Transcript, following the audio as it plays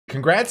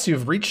Congrats,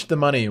 you've reached the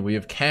money. We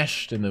have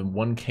cashed in the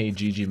 1K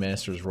GG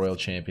Masters Royal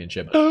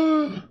Championship.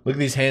 Look at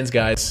these hands,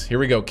 guys. Here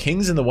we go.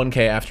 Kings in the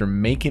 1K after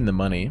making the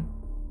money.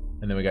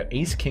 And then we got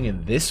Ace King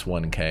in this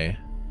 1K.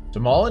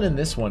 Demalin in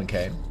this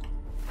 1K.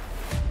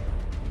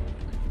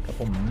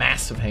 Couple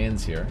massive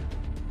hands here.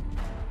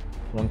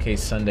 1K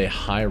Sunday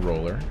High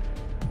Roller.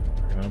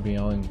 We're going to be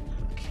yelling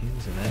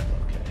Kings in that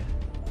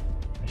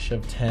 1K. I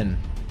shoved 10.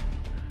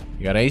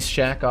 You got Ace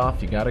Jack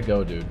off. You got to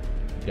go, dude.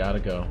 You got to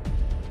go.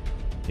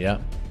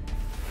 Yep.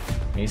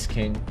 Ace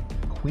King,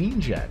 Queen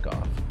Jack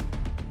off.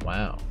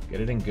 Wow, get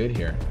it in good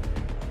here.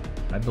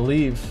 I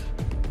believe.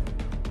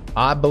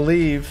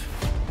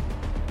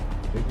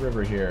 Big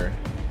river here.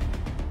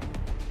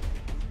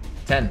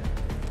 10.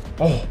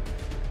 Oh,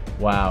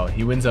 wow,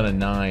 he wins on a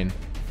 9.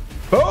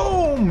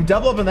 Boom,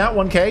 double up in that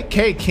 1K.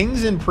 Okay,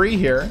 Kings in pre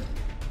here.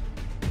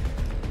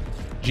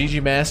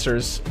 GG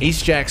Masters,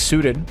 Ace Jack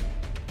suited.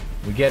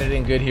 We get it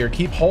in good here.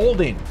 Keep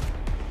holding.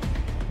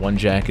 1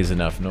 Jack is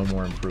enough, no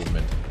more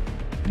improvement.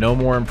 No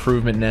more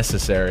improvement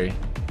necessary.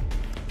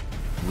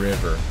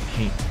 River.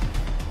 Paint.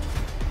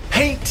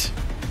 Paint!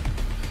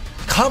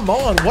 Come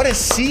on, what a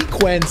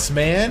sequence,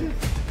 man.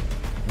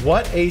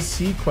 What a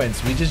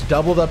sequence. We just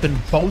doubled up in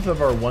both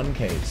of our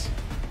 1Ks.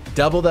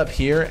 Doubled up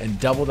here and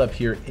doubled up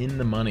here in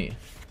the money.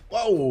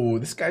 Whoa,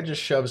 this guy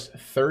just shoves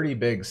 30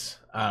 bigs.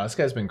 This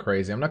guy's been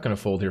crazy. I'm not going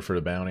to fold here for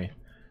the bounty.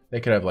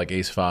 They could have like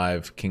Ace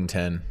 5, King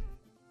 10.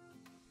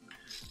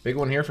 Big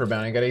one here for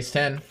bounty. Got Ace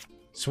 10.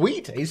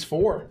 Sweet, Ace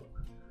 4.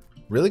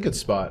 Really good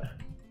spot.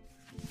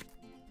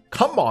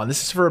 Come on,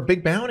 this is for a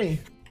big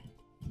bounty.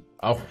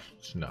 Oh,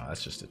 no,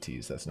 that's just a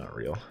tease. That's not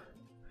real.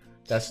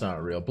 That's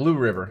not real. Blue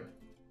River.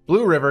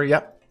 Blue River,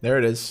 yep, there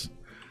it is.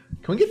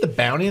 Can we get the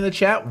bounty in the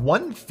chat?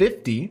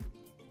 150.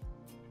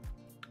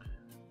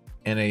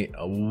 And a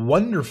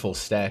wonderful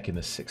stack in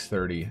the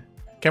 630.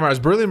 Kmart, I was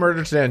brutally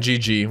murdered today on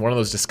GG. One of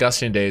those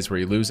disgusting days where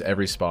you lose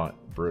every spot.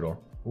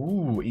 Brutal.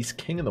 Ooh, Ace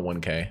King in the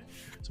 1K.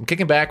 So I'm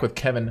kicking back with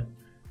Kevin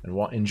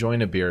and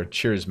enjoying a beer.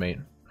 Cheers, mate.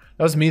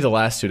 That was me the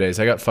last 2 days.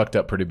 I got fucked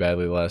up pretty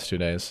badly the last 2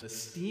 days. The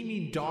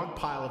steaming dog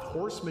pile of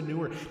horse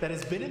manure that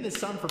has been in the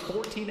sun for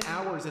 14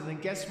 hours, and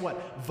then guess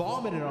what?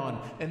 Vomited on,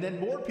 and then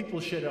more people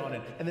shit on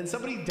it, and then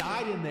somebody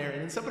died in there,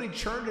 and then somebody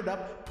churned it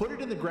up, put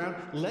it in the ground,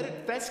 let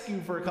it fescue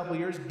for a couple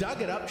years,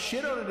 dug it up,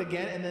 shit on it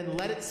again, and then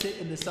let it sit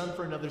in the sun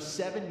for another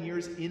 7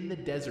 years in the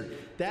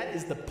desert. That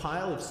is the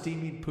pile of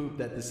steaming poop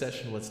that the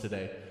session was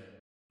today.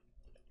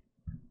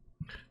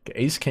 Okay,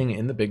 Ace King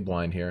in the big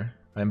blind here.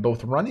 I'm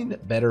both running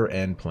better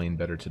and playing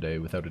better today,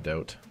 without a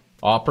doubt.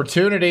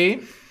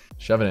 Opportunity.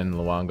 Shove it in,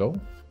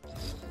 Luongo.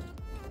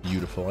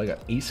 Beautiful. I got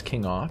Ace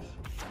King off.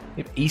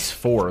 We have Ace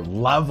 4.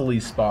 Lovely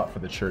spot for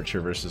the church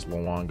here versus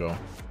Luongo.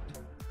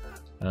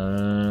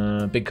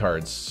 Big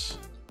cards.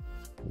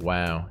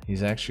 Wow.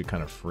 He's actually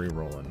kind of free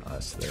rolling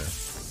us there.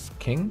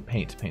 King.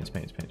 Paint.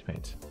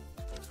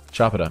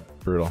 Chop it up.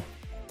 Brutal.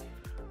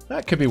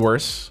 That could be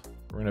worse.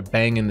 We're going to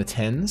bang in the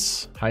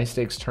 10s. High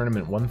stakes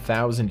tournament,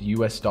 1,000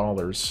 US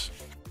dollars.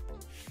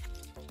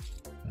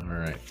 All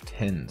right,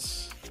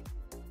 10s.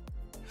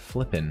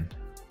 Flippin'.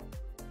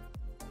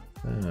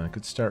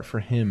 Good start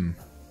for him.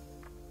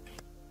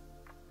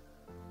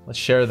 Let's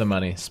share the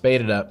money.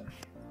 Spade it up.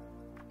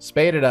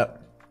 Spade it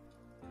up.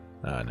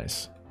 Ah,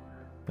 nice.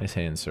 Nice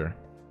hand, sir.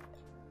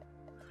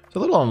 It's a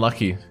little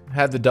unlucky.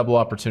 Had the double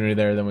opportunity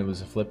there, then we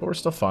lose a flip, but we're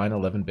still fine.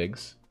 11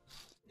 bigs.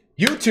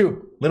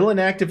 YouTube, little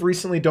inactive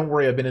recently. Don't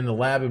worry, I've been in the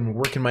lab and been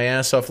working my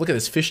ass off. Look at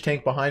this fish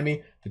tank behind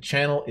me. The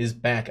channel is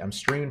back. I'm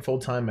streaming full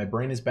time. My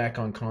brain is back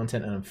on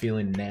content and I'm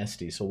feeling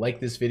nasty. So like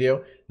this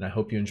video and I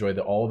hope you enjoy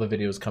all the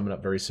videos coming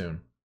up very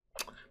soon.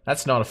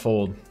 That's not a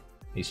fold.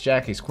 Ace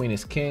Jack, Ace Queen,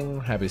 Ace King.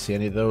 Happy to see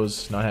any of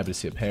those. Not happy to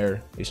see a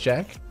pair. Ace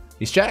Jack.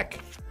 Ace Jack.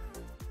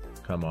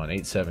 Come on,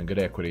 8-7. Good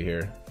equity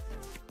here.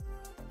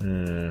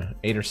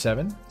 8 or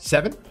 7.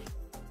 7.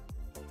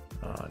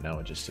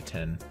 Now just a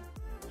 10.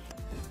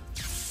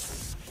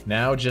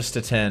 Now just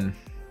a 10.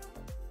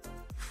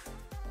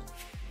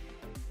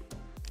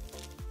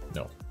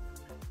 No.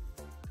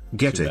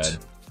 Get it.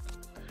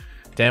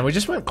 Damn, we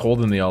just went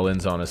cold in the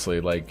all-ins, honestly.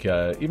 Like,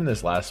 even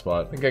this last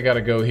spot. I think I gotta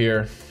go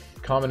here.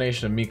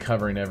 Combination of me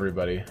covering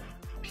everybody.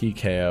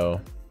 PKO.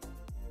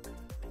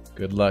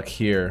 Good luck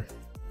here.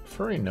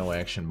 Preferring no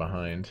action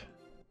behind.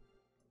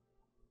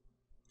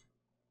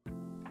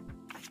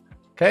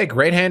 Okay,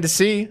 great hand to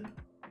see.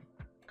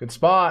 Good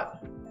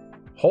spot.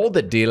 Hold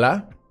it,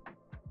 dealer.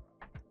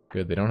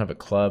 Good, they don't have a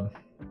club.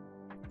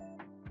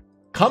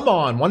 Come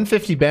on,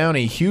 150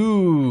 bounty.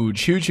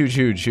 Huge, huge, huge,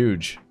 huge,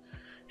 huge.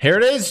 Here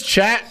it is,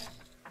 chat.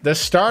 The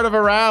start of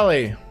a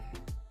rally.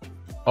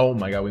 Oh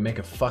my god, we make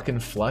a fucking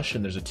flush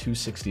and there's a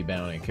 260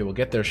 bounty. Okay, we'll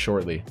get there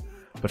shortly.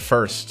 But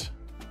first,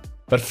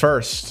 the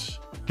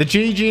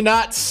GG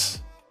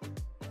nuts.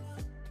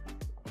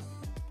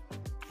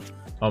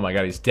 Oh my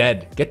god, he's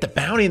dead. Get the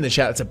bounty in the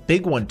chat. It's a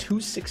big one.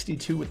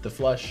 262 with the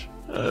flush.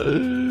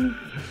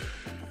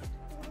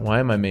 Why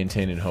am I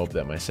maintaining hope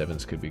that my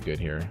 7s could be good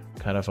here?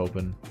 Cut off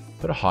open.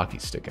 Put a hockey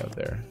stick out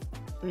there.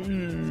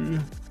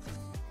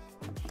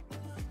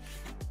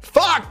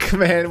 Fuck,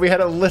 man. We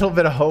had a little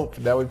bit of hope.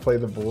 Now we play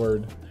the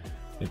board.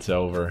 It's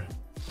over.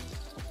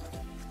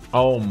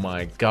 Oh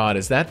my god.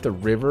 Is that the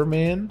river,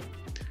 man?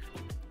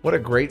 What a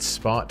great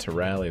spot to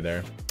rally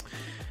there.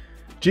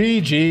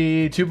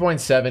 GG.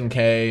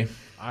 2.7k.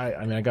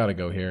 I mean, I gotta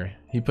go here.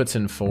 He puts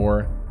in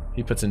 4.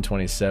 He puts in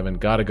 27.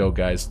 Gotta go,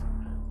 guys.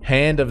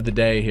 Hand of the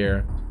day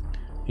here.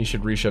 He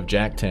should reshove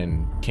Jack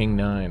 10, King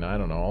 9. I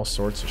don't know. All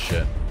sorts of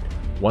shit.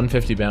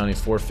 150 bounty,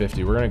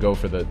 450. We're gonna go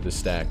for the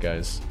stack,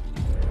 guys.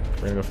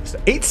 We're gonna go for the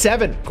stack.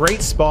 8-7.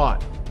 Great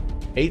spot.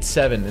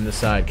 8-7 in the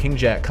side. King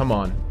Jack. Come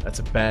on. That's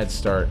a bad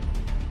start.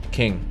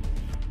 King.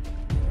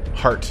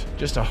 Heart.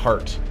 Just a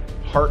heart.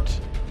 Heart.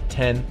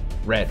 10.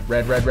 Red.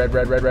 Red, red, red,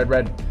 red, red, red,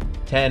 red.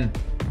 10.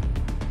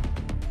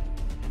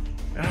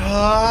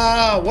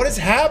 Ah, what is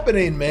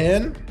happening,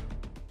 man?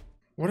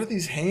 What are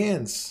these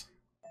hands?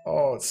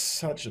 Oh, it's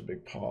such a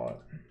big pot.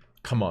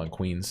 Come on,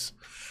 queens.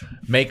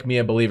 Make me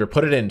a believer.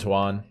 Put it in,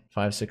 Tuan.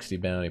 560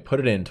 bounty.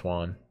 Put it in,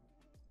 Tuan.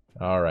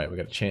 All right, we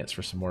got a chance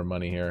for some more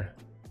money here.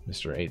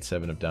 Mr.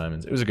 8-7 of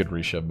diamonds. It was a good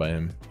reshove by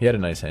him. He had a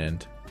nice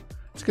hand.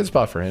 It's a good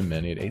spot for him,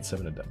 man. He had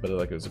 8-7 of diamonds, but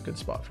like it was a good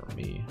spot for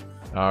me.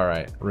 All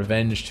right,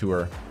 revenge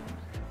tour.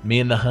 Me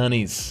and the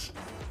honeys.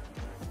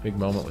 Big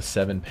moment with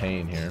 7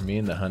 pain here. Me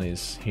and the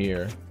honeys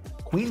here.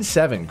 Queen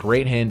 7,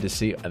 great hand to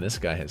see. And this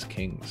guy has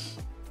kings.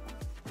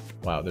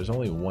 Wow, there's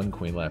only 1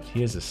 queen left.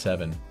 He has a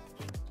 7.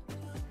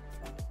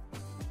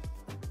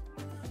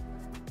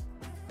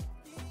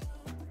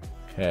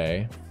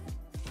 Okay.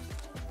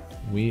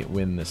 We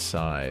win the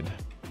side.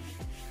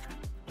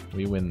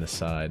 We win the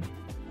side.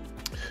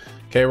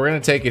 Okay, we're going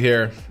to take it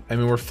here. I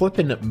mean, we're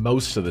flipping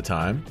most of the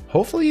time.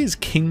 Hopefully he's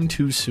king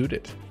 2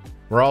 suited.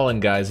 We're all in,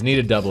 guys. Need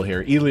a double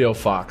here. Elio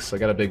Fox. I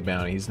got a big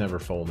bounty. He's never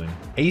folding.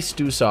 Ace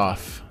deuce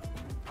off.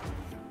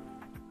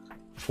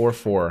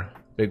 4-4.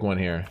 Big one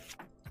here.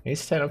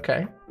 Ace 10.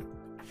 Okay.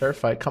 Fair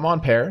fight. Come on,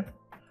 pair.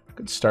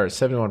 Good start.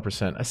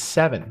 71%. A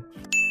 7.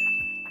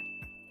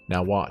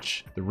 Now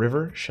watch. The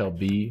river shall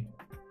be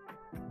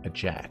a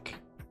jack.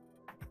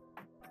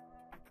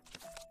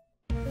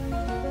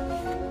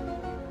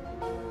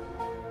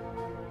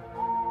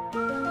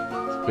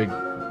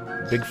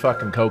 Big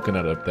fucking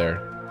coconut up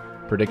there.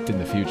 Predicting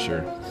the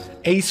future.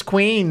 Ace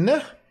queen.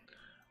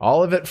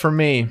 All of it for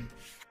me.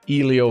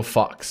 Elio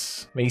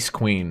Fox. Ace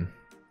queen.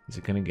 Is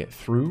it going to get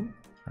through?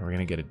 Are we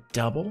going to get a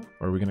double?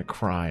 Or are we going to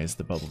cry as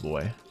the bubble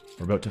boy?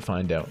 We're about to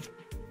find out.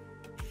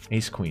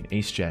 Ace queen.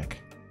 Ace jack.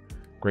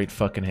 Great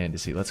fucking hand to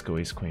see. Let's go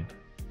ace queen.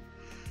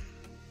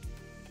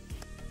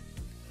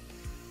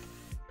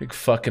 Big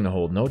fucking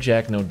hold. No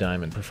jack, no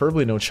diamond.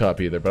 Preferably no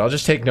chop either. But I'll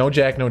just take no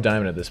jack, no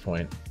diamond at this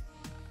point.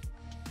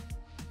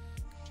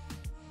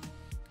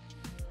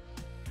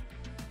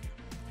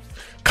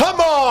 Come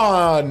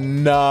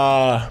on!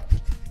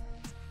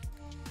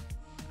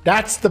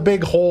 That's the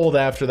big hold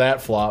after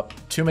that flop.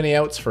 Too many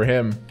outs for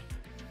him.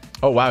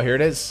 Oh, wow, here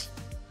it is.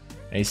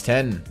 Ace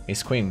 10,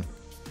 ace queen.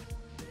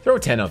 Throw a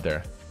 10 out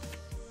there.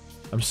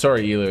 I'm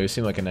sorry, Elio. You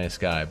seem like a nice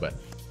guy, but...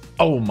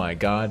 Oh, my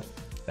God.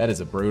 That is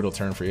a brutal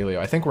turn for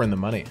Elio. I think we're in the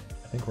money.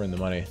 I think we're in the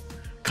money.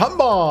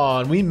 Come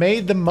on! We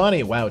made the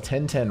money. Wow,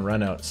 10-10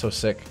 run out. So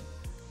sick.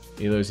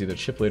 Elio's either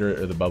chip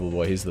leader or the bubble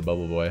boy. He's the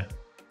bubble boy.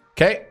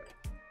 Okay.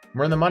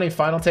 We're in the money.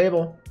 Final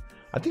table.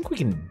 I think we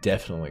can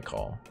definitely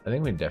call. I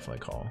think we can definitely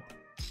call.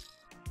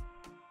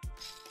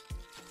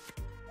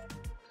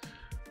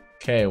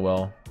 Okay,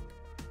 well,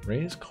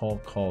 raise, call.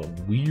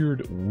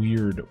 Weird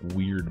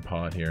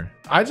pot here.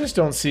 I just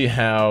don't see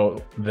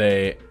how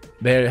they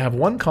have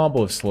one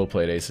combo of slow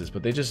played aces,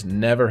 but they just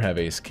never have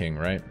ace king,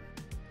 right?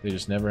 They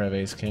just never have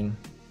ace king.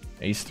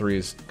 Ace 3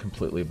 is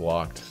completely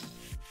blocked.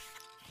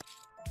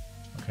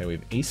 Okay, we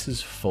have aces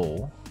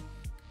full.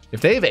 If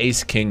they have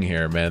ace king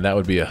here, man, that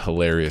would be a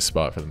hilarious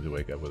spot for them to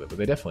wake up with it, but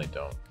they definitely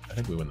don't. I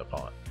think we win the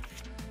pot.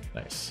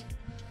 Nice.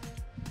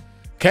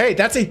 Okay,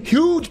 that's a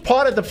huge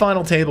pot at the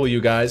final table, you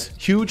guys.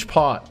 Huge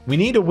pot. We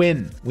need a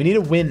win. We need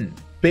a win.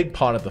 Big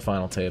pot at the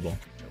final table.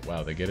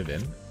 Wow, they get it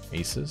in.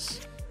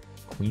 Aces.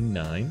 Queen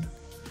 9.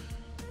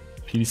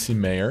 PDC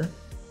Mayor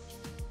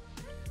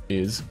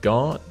is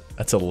gone.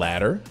 That's a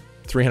ladder.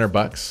 300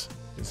 bucks.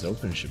 His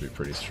open should be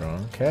pretty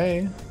strong.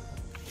 Okay.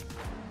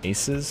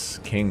 Aces,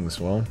 kings.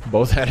 Well,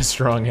 both had a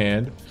strong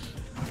hand.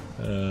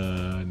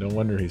 No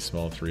wonder he's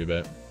small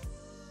 3-bet.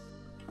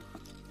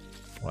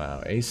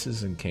 Wow,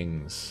 aces and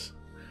kings.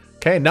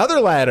 Okay,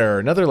 another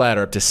ladder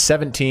up to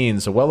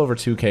 17, so well over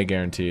 2K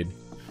guaranteed.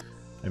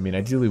 I mean,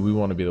 ideally we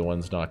want to be the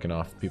ones knocking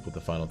off people at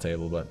the final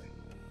table, but...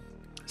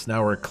 So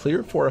now we're a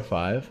clear 4 or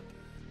 5,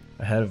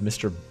 ahead of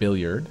Mr.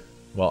 Billiard.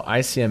 While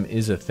ICM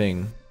is a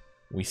thing,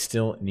 we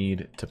still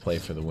need to play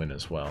for the win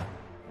as well.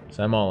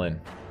 So I'm all in.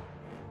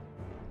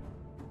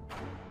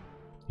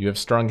 You have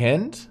strong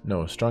hand?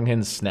 No, strong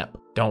hand snap.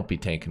 Don't be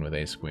tanking with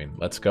ace queen.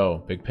 Let's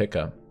go. Big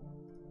pickup.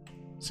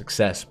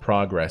 Success.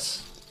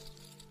 Progress.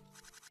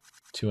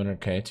 200k.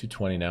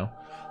 220 now.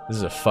 This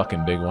is a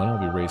fucking big one. I'll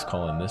be raise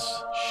calling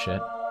this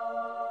shit.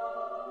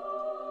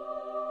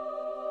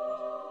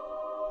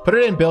 Put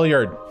it in,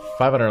 Billiard.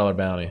 $500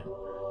 bounty.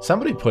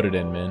 Somebody put it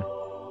in, man.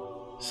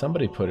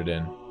 Somebody put it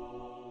in.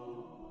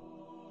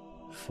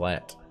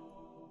 Flat.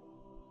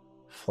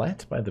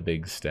 Flat by the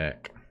big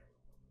stack.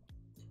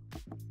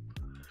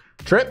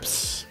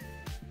 Trips.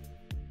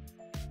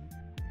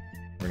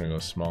 We're gonna go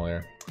small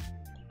here.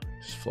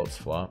 Just floats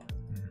flop.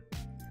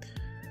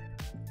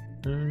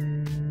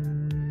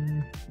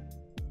 I'm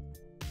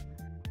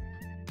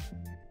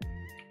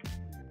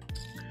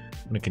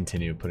gonna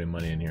continue putting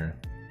money in here.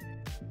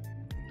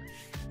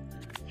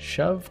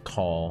 Shove,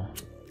 call.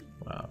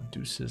 Wow,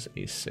 deuces,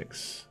 ace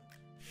six.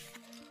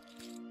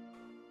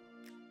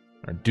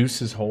 Are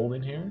deuces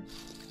holding here?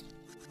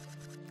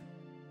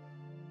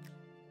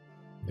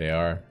 They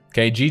are.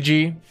 Okay,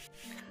 GG.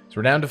 So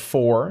we're down to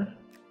 4.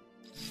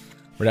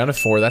 We're down to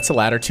 4. That's a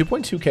ladder.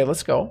 2.2k.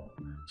 Let's go.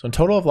 So in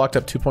total, I've locked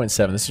up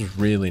 2.7. This is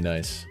really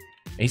nice.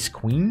 Ace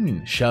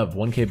queen. Shove.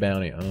 1k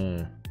bounty.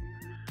 Oh.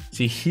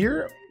 See,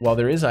 here, while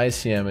there is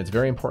ICM, it's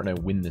very important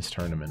I win this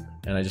tournament.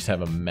 And I just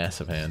have a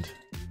massive hand.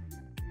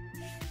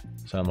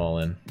 So I'm all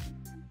in.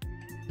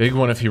 Big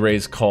one if he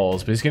raised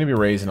calls, but he's going to be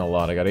raising a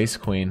lot. I got ace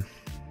queen.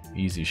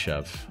 Easy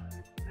shove.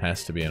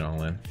 Has to be an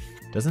all in.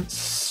 Doesn't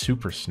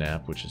super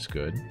snap, which is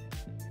good.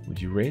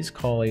 Would you raise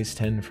call ace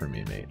 10 for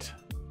me, mate?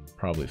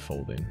 Probably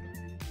folding.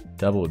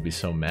 Double would be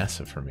so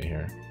massive for me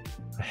here.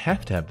 I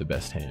have to have the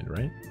best hand,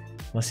 right?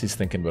 Unless he's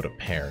thinking about a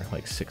pair,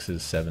 like 6s,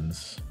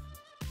 7s.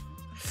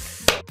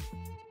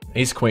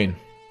 Ace queen.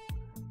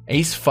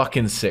 Ace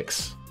fucking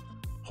 6.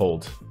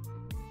 Hold.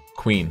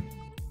 Queen.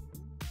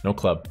 No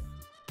club.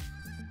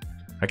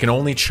 I can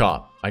only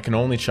chop. I can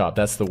only chop.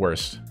 That's the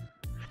worst.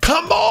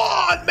 Come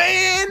on,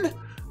 man!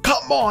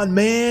 Come on,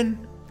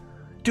 man!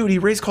 Dude, he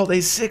raised called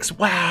ace 6.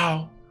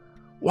 Wow.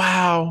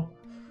 Wow.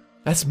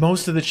 That's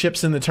most of the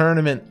chips in the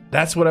tournament.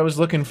 That's what I was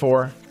looking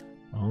for.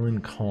 All in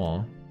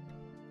call.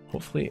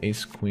 Hopefully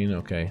ace queen.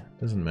 Okay.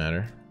 Doesn't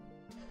matter.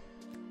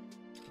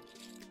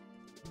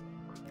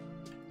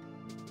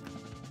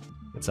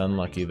 It's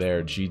unlucky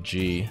there.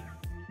 GG.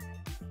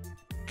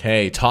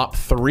 Okay, top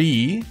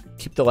 3.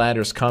 Keep the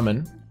ladders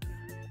coming.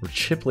 We're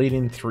chip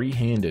leading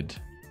 3-handed.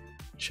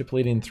 Chip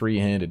leading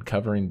 3-handed,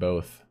 covering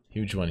both.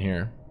 Huge one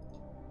here.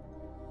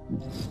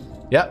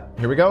 Yep,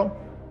 here we go.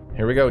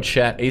 Here we go,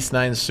 chat. Ace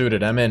 9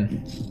 suited. I'm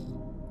in.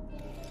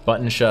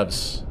 Button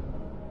shoves.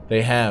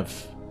 They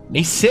have.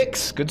 Ace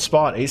 6. Good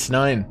spot. Ace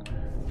 9.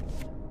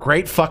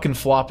 Great fucking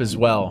flop as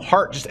well.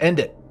 Heart, just end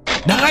it.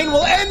 9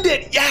 will end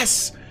it!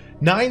 Yes!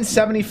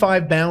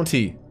 975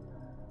 bounty.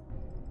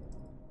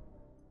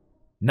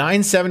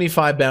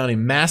 975 bounty.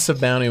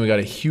 Massive bounty. We got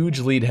a huge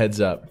lead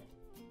heads up.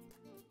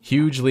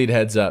 Huge lead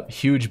heads up.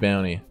 Huge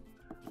bounty.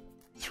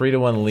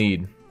 3-1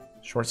 lead.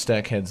 Short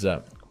stack heads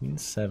up. Queen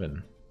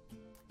 7.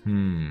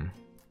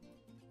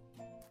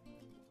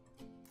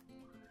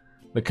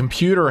 The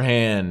computer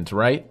hand,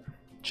 right?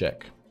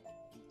 Check.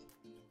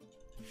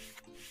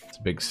 It's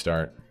a big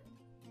start.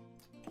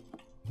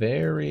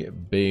 Very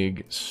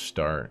big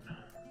start.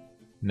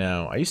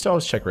 Now, I used to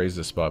always check raise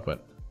this spot,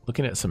 but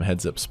looking at some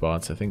heads up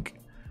spots, I think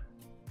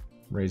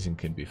raising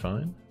could be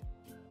fine.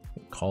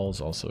 Call's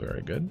also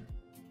very good.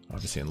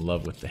 Obviously in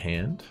love with the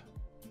hand.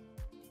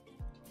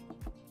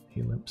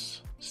 He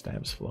limps,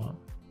 stabs flop.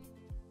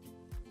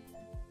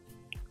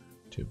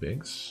 2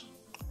 bigs.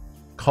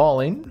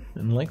 Calling,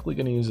 and likely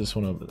going to use this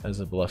one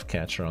as a bluff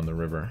catcher on the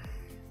river.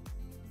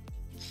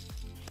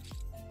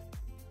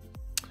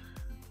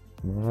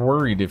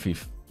 Worried if he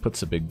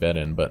puts a big bet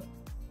in, but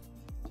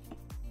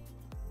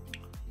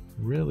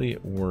really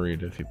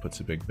worried if he puts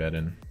a big bet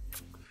in.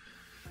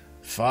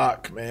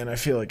 Fuck, man, I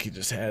feel like he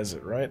just has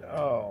it, right?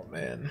 Oh,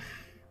 man.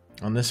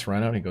 On this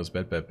run out, he goes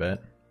bet, bet,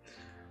 bet.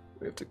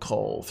 We have to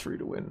call 3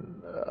 to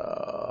win.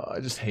 I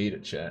just hate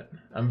it, chat.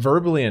 I'm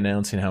verbally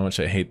announcing how much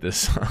I hate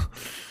this.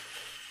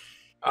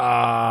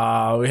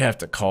 We have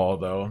to call,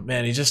 though.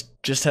 Man, he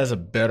just has a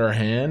better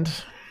hand.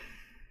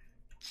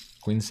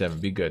 Queen 7,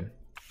 be good.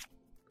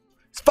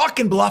 He's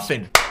fucking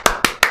bluffing.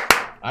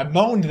 I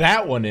moaned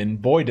that one in.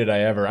 Boy, did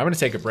I ever. I'm going to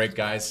take a break,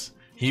 guys.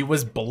 He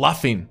was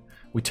bluffing.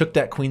 We took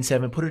that Queen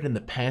 7, put it in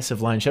the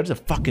passive line. Shout out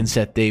to fucking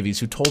Seth Davies,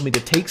 who told me to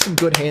take some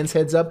good hands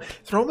heads up,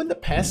 throw them in the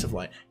passive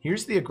line.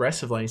 Here's the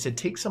aggressive line. He said,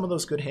 take some of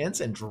those good hands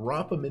and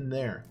drop them in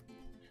there.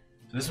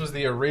 So this was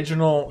the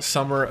original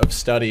summer of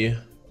study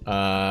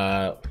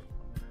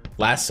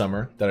last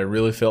summer that I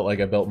really felt like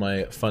I built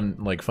my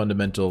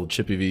fundamental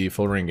Chippy V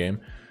full ring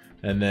game.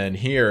 And then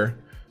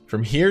here,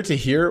 from here to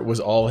here was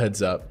all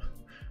heads up.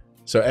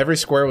 So every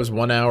square was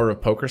 1 hour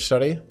of poker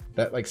study.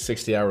 That like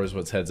 60 hours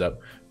was heads up.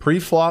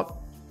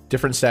 Pre-flop,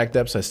 different stack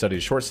depths. I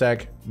studied short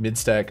stack, mid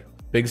stack,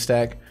 big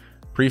stack,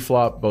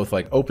 pre-flop, both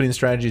like opening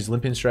strategies,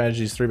 limping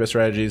strategies, 3-bet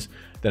strategies.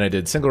 Then I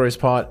did single raise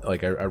pot.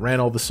 Like I ran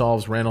all the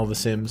solves, ran all the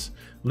sims,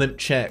 limp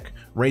check,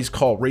 raise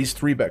call, raise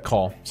 3-bet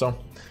call. So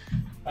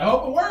I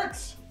hope it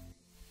works.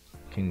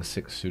 King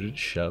 6 suited,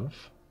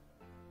 shove.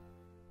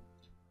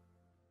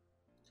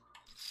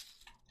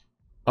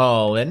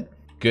 All in.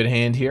 Good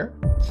hand here.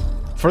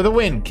 For the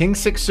win, King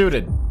 6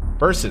 suited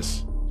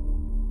versus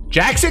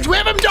Jack 6. We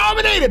have him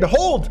dominated.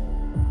 Hold.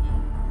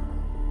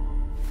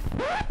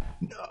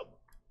 No.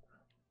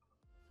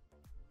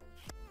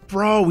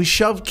 Bro, we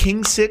shoved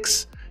King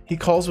 6 He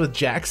calls with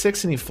Jack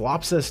 6 and he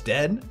flops us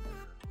dead?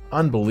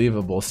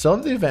 Unbelievable. Still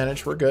have the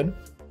advantage. We're good.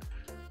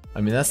 I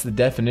mean, that's the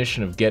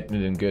definition of getting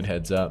it in good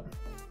heads up.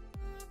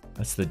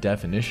 That's the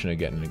definition of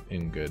getting it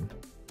in good.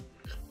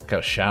 Look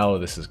how shallow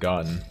this has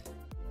gotten.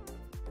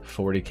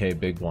 40k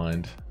big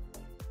blind.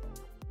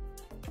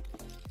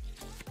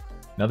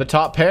 Another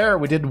top pair.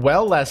 We did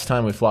well last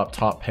time we flopped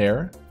top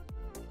pair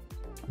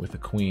with a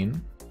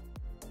queen.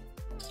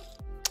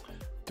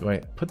 Do I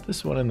put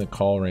this one in the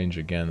call range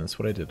again? That's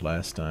what I did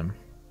last time.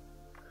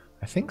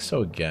 I think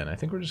so again. I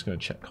think we're just going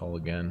to check call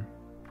again.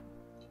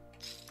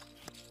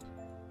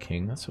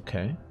 King, that's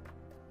okay.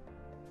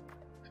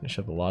 Finish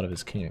up a lot of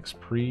his king x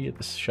pre at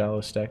the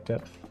shallow stack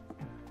depth.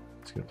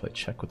 He's going to play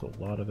check with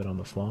a lot of it on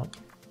the flop.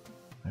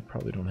 I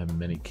probably don't have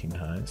many king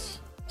highs.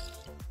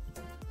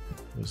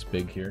 It was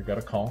big here. Got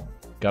a call.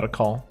 Got a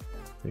call.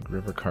 Big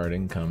river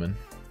carding coming.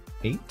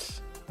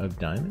 8 of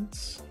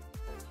diamonds.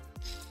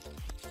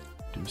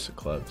 Deuce of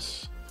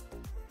clubs.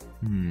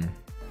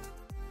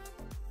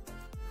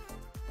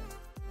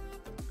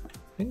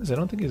 Thing is, I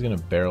don't think he's going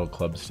to barrel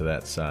clubs to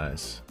that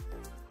size.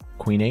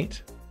 Queen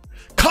 8.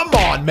 Come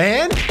on,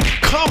 man!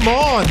 Come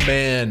on,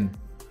 man!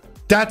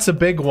 That's a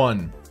big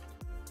one.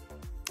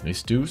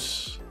 Ace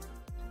deuce.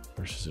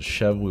 Versus a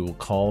shove we will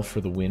call for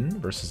the win.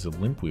 Versus a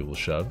limp we will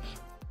shove.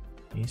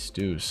 Ace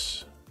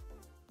deuce.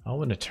 I'll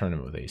win a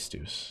tournament with ace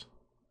deuce.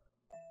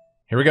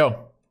 Here we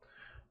go.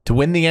 To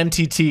win the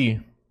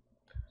MTT.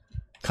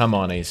 Come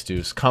on, ace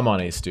deuce. Come on,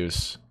 ace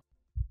deuce.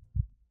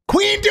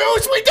 Queen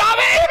deuce! We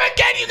dominate him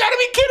again! You gotta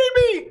be kidding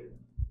me!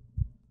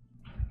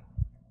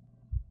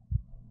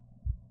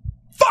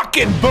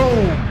 Fucking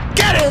boom!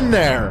 Get in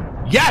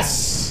there!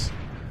 Yes!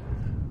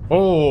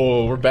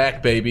 Oh, we're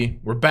back, baby.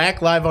 We're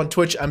back live on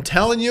Twitch. I'm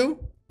telling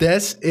you,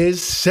 this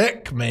is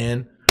sick,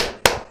 man.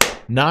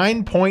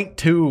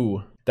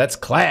 9.2. That's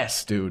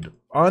class, dude.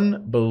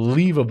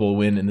 Unbelievable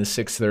win in the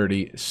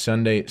 6:30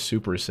 Sunday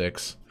Super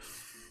 6.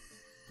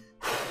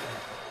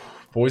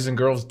 Boys and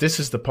girls, this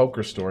is the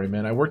poker story,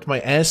 man. I worked my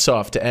ass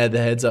off to add the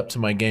heads up to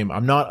my game.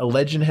 I'm not a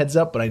legend heads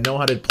up, but I know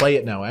how to play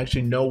it now. I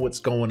actually know what's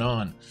going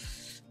on.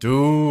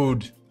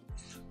 Dude,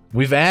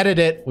 we've added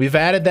it. We've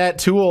added that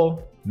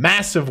tool.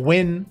 Massive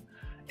win.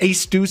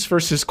 Ace deuce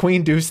versus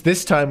queen deuce.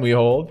 This time we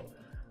hold.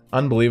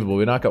 Unbelievable.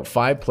 We knock out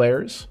 5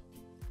 players.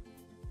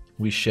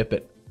 We ship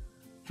it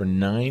for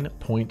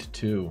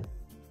 9.2.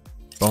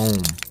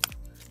 Boom.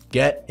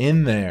 Get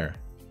in there.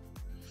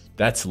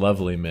 That's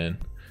lovely, man.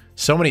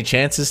 So many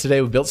chances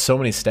today. We built so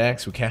many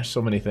stacks. We cashed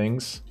so many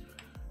things.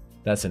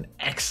 That's an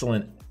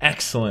excellent,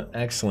 excellent,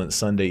 excellent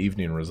Sunday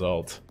evening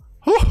result.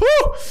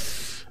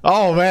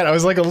 Oh, man. I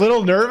was like a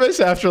little nervous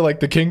after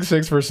like the King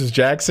 6 versus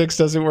Jack 6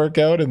 doesn't work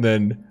out. And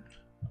then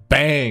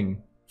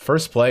bang.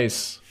 First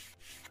place.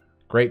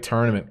 Great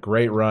tournament.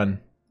 Great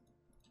run.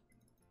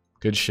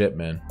 Good shit,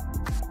 man.